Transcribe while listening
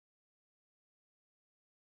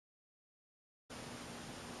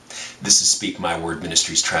This is Speak My Word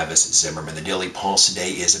Ministries, Travis Zimmerman. The Daily Pulse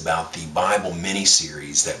today is about the Bible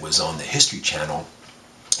mini-series that was on the History Channel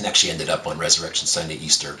and actually ended up on Resurrection Sunday,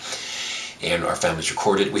 Easter. And our families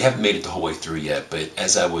recorded. We haven't made it the whole way through yet, but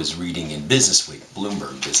as I was reading in Business Week,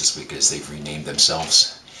 Bloomberg Business Week as they've renamed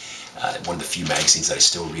themselves, one of the few magazines that I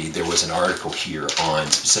still read, there was an article here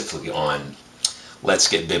specifically on Let's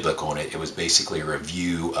Get Biblical on it. It was basically a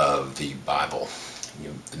review of the Bible,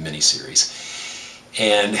 the mini-series.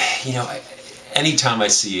 And, anytime I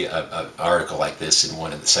see an article like this in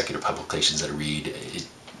one of the secular publications that I read,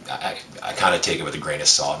 I kind of take it with a grain of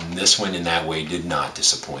salt. And this one, in that way, did not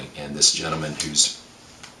disappoint. And this gentleman who's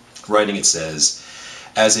writing it says,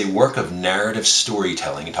 as a work of narrative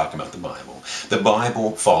storytelling, and talking about the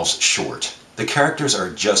Bible falls short. The characters are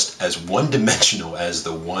just as one-dimensional as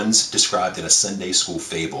the ones described in a Sunday school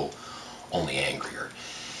fable, only angrier.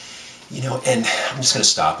 And I'm just going to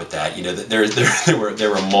stop at that. There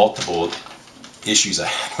were multiple issues I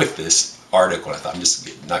had with this article. I thought I'm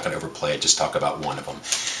just not going to overplay it, just talk about one of them.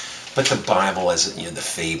 But the Bible as the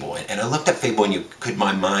fable, and I looked at fable, and could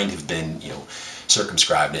my mind have been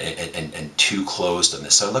circumscribed and too closed on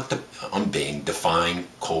this? So I looked up on Bing, define :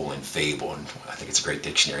 fable, and I think it's a great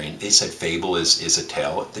dictionary. And they said fable is a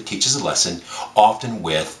tale that teaches a lesson, often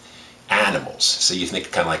with animals. So you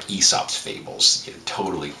think kind of like Aesop's fables,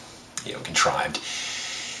 totally contrived.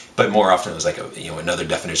 But more often it was like another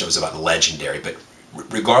definition. It was about legendary. But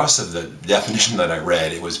regardless of the definition that I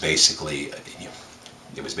read, it was basically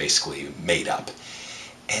made up.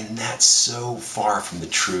 And that's so far from the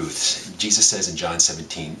truth. Jesus says in John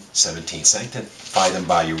 17:17, sanctify them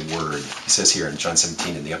by your word. He says here in John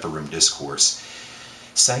 17 in the Upper Room Discourse,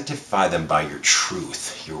 sanctify them by your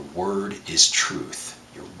truth. Your word is truth.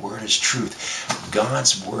 Your word is truth.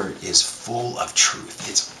 God's word is full of truth.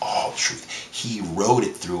 It's all truth. He wrote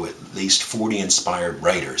it through at least 40 inspired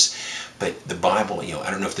writers. But the Bible,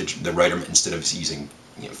 I don't know if the writer, instead of using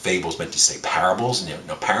fables, meant to say parables.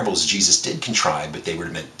 Now parables Jesus did contrive, but they were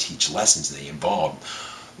meant to teach lessons. They involved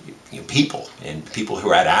people, and people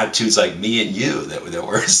who had attitudes like me and you that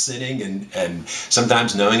were sinning and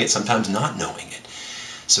sometimes knowing it, sometimes not knowing it.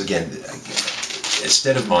 So again,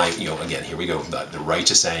 instead of again, here we go, the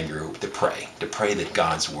righteous anger, to pray that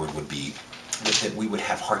God's word would be, that we would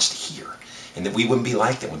have hearts to hear, and that we wouldn't be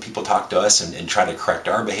like that when people talk to us and try to correct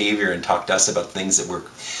our behavior and talk to us about things that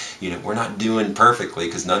we're not doing perfectly,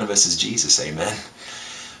 because none of us is Jesus, amen.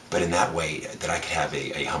 But in that way, that I could have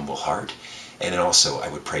a humble heart. And then also I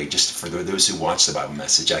would pray just for those who watch the Bible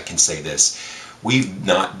message. I can say this: we've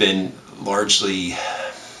not been largely,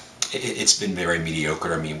 it's been very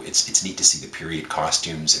mediocre. I mean, it's neat to see the period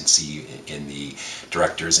costumes and see in the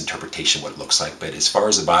director's interpretation what it looks like. But as far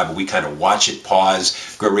as the Bible, we kind of watch it,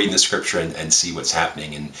 pause, go reading the scripture and see what's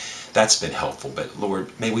happening. And that's been helpful. But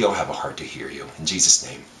Lord, may we all have a heart to hear you. In Jesus'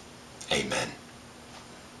 name, amen.